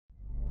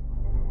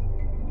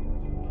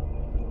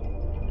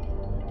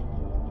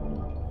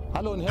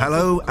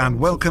Hello and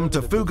welcome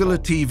to Vögele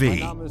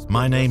TV.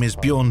 My name is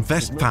Bjorn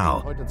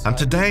Westphal, and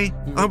today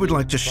I would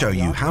like to show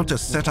you how to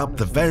set up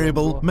the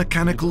variable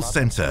mechanical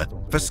sensor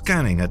for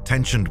scanning a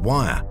tensioned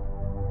wire.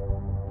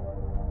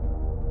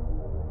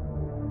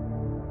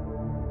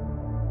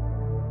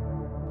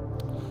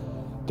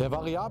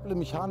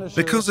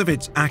 Because of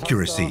its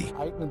accuracy,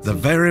 the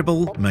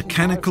variable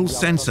mechanical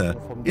sensor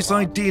is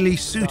ideally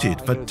suited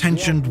for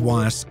tensioned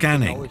wire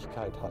scanning.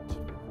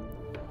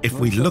 If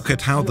we look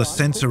at how the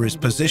sensor is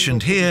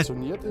positioned here,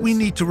 we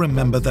need to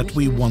remember that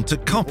we want to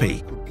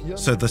copy,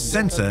 so the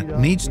sensor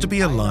needs to be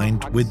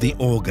aligned with the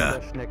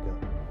auger.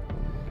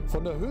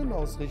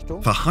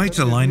 For height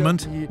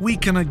alignment, we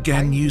can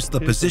again use the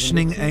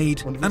positioning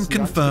aid and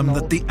confirm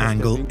that the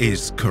angle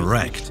is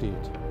correct.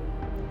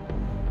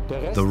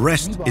 The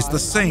rest is the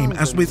same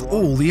as with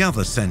all the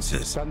other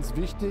sensors.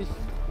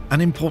 An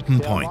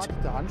important point: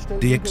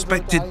 the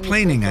expected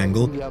planing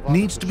angle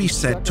needs to be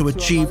set to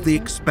achieve the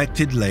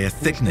expected layer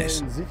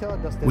thickness.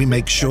 We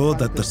make sure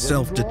that the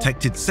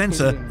self-detected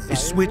sensor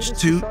is switched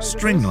to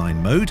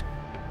stringline mode,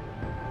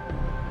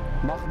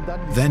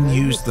 then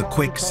use the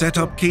quick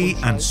setup key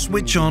and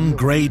switch on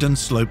grade and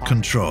slope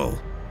control.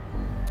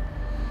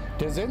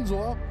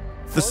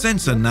 The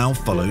sensor now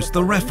follows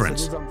the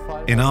reference,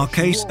 in our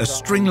case a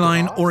string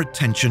line or a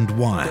tensioned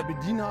wire.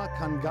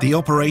 The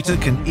operator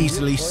can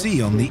easily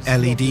see on the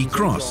LED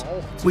cross,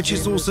 which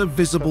is also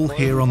visible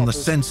here on the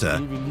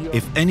sensor,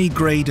 if any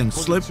grade and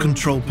slope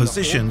control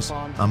positions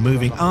are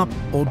moving up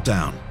or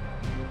down.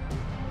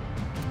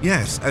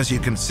 Yes, as you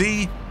can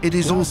see, it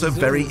is also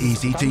very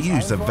easy to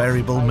use a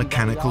variable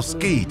mechanical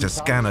ski to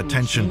scan a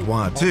tensioned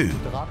wire too.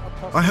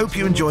 I hope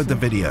you enjoyed the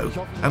video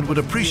and would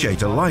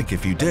appreciate a like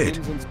if you did.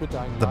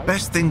 The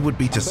best thing would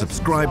be to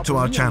subscribe to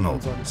our channel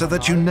so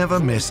that you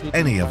never miss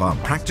any of our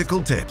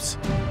practical tips.